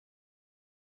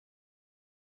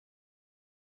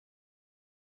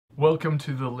Welcome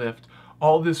to The Lift.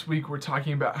 All this week we're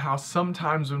talking about how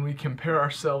sometimes when we compare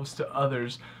ourselves to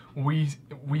others, we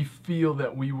feel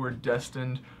that we were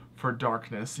destined for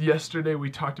darkness. Yesterday we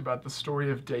talked about the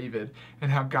story of David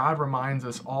and how God reminds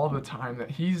us all the time that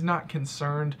He's not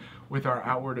concerned with our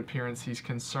outward appearance, He's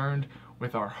concerned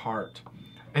with our heart.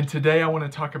 And today I want to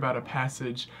talk about a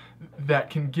passage that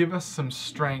can give us some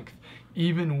strength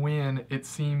even when it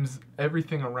seems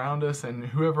everything around us and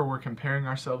whoever we're comparing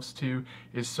ourselves to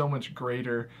is so much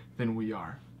greater than we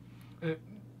are.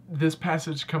 This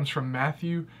passage comes from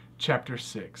Matthew chapter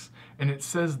 6, and it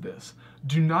says this: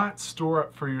 "Do not store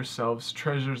up for yourselves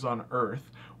treasures on earth,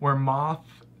 where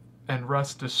moth and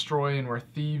rust destroy and where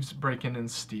thieves break in and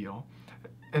steal."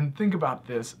 And think about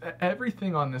this.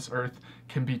 Everything on this earth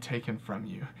can be taken from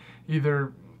you.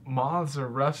 Either moths or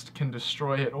rust can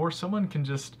destroy it, or someone can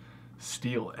just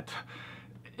steal it.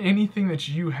 Anything that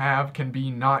you have can be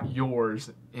not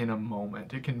yours in a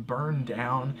moment. It can burn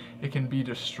down, it can be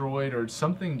destroyed, or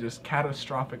something just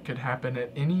catastrophic could happen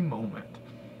at any moment.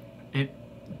 It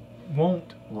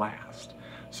won't last.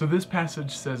 So this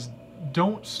passage says,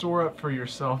 don't store up for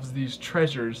yourselves these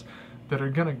treasures that are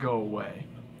going to go away.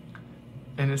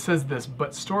 And it says this: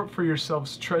 "But store up for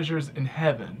yourselves treasures in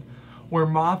heaven, where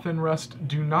moth and rust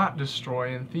do not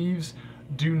destroy and thieves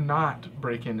do not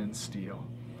break in and steal."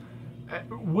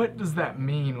 What does that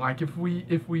mean? Like if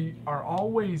we are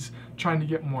always trying to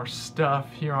get more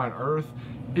stuff here on earth,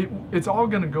 it's all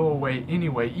going to go away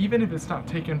anyway, even if it's not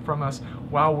taken from us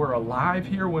while we're alive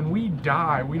here. When we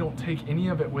die, we don't take any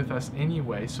of it with us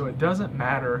anyway, so it doesn't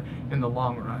matter in the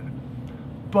long run.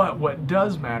 But what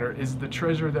does matter is the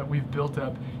treasure that we've built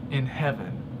up in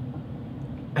heaven.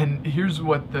 And here's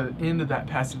what the end of that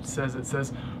passage says. It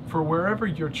says, "For wherever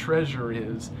your treasure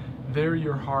is, there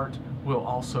your heart will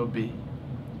also be."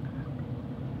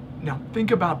 Now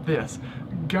think about this.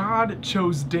 God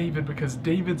chose David because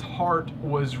David's heart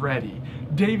was ready.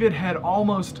 David had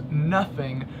almost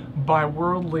nothing by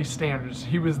worldly standards.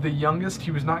 He was the youngest,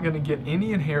 he was not going to get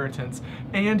any inheritance,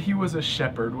 and he was a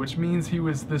shepherd, which means he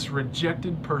was this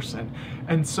rejected person.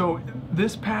 And so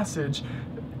this passage,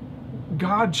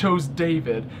 God chose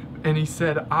David, and he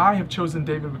said, "I have chosen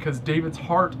David because David's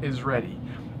heart is ready."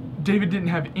 David didn't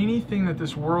have anything that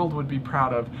this world would be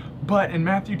proud of, but in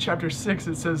Matthew chapter 6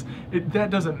 it says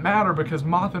that doesn't matter because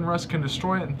moth and rust can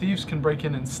destroy it and thieves can break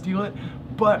in and steal it,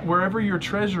 but wherever your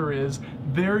treasure is,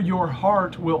 there your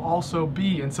heart will also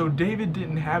be. And so David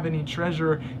didn't have any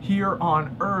treasure here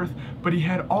on earth, but he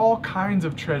had all kinds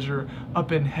of treasure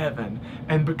up in heaven.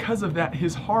 And because of that,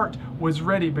 his heart was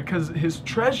ready. Because his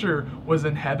treasure was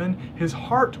in heaven, his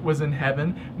heart was in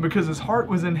heaven. Because his heart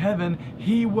was in heaven,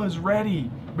 he was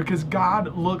ready. Because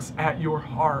God looks at your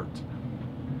heart.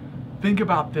 Think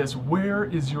about this. Where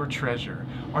is your treasure?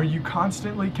 Are you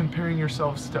constantly comparing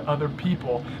yourselves to other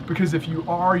people? Because if you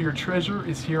are, your treasure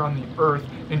is here on the earth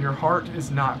and your heart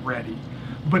is not ready.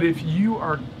 But if you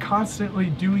are constantly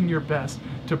doing your best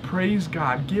to praise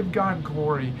God, give God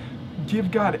glory,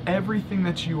 give God everything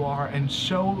that you are, and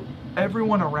show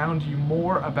everyone around you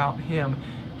more about Him,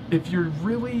 if you're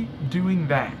really doing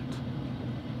that,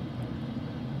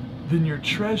 then your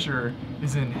treasure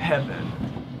is in heaven.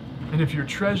 And if your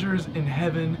treasure is in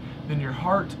heaven, then your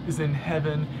heart is in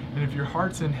heaven. And if your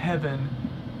heart's in heaven,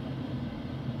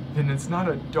 then it's not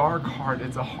a dark heart,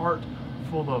 it's a heart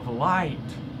full of light.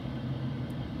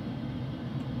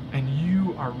 And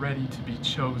you are ready to be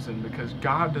chosen because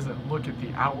God doesn't look at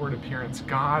the outward appearance,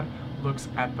 God looks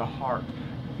at the heart.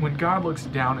 When God looks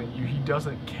down at you, He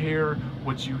doesn't care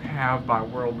what you have by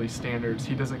worldly standards.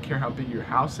 He doesn't care how big your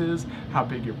house is, how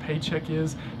big your paycheck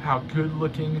is, how good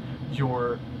looking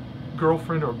your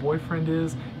girlfriend or boyfriend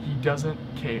is. He doesn't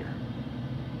care.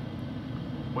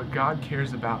 What God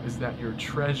cares about is that your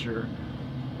treasure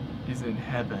is in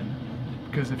heaven.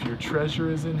 Because if your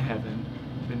treasure is in heaven,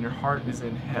 then your heart is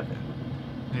in heaven.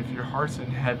 And if your heart's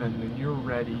in heaven, then you're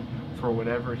ready for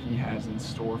whatever He has in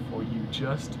store for you,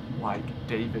 just like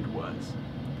David was.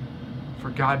 For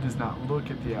God does not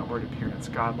look at the outward appearance,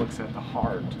 God looks at the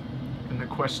heart. And the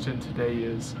question today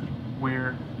is,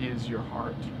 where is your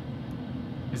heart?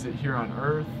 Is it here on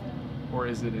earth or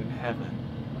is it in heaven?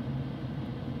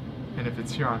 And if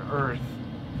it's here on earth,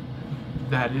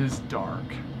 that is dark.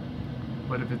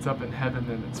 But if it's up in heaven,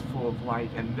 then it's full of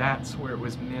light, and that's where it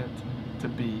was meant to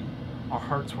be. Our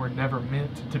hearts were never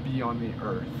meant to be on the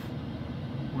earth.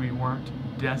 We weren't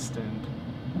destined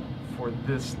for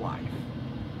this life.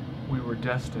 We were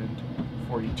destined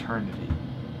for eternity.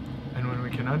 And when we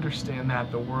can understand that,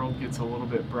 the world gets a little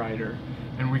bit brighter,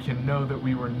 and we can know that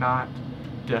we were not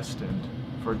destined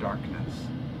for darkness.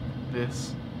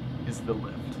 This is The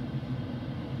Lift.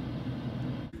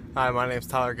 Hi, my name is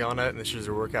Tyler Gillnett, and this is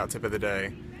your workout tip of the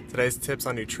day. Today's tip's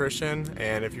on nutrition,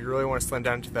 and if you really want to slim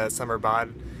down to that summer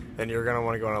bod, then you're going to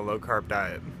want to go on a low-carb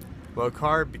diet. Low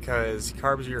carb because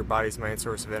carbs are your body's main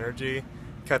source of energy.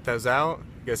 Cut those out,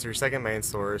 it goes to your second main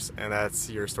source, and that's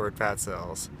your stored fat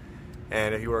cells.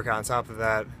 And if you work out on top of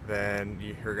that, then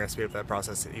you're going to speed up that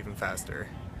process even faster.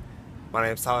 My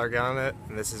name is Tyler Gillnett,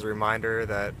 and this is a reminder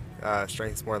that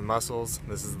strength is more than muscles.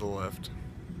 This is the lift.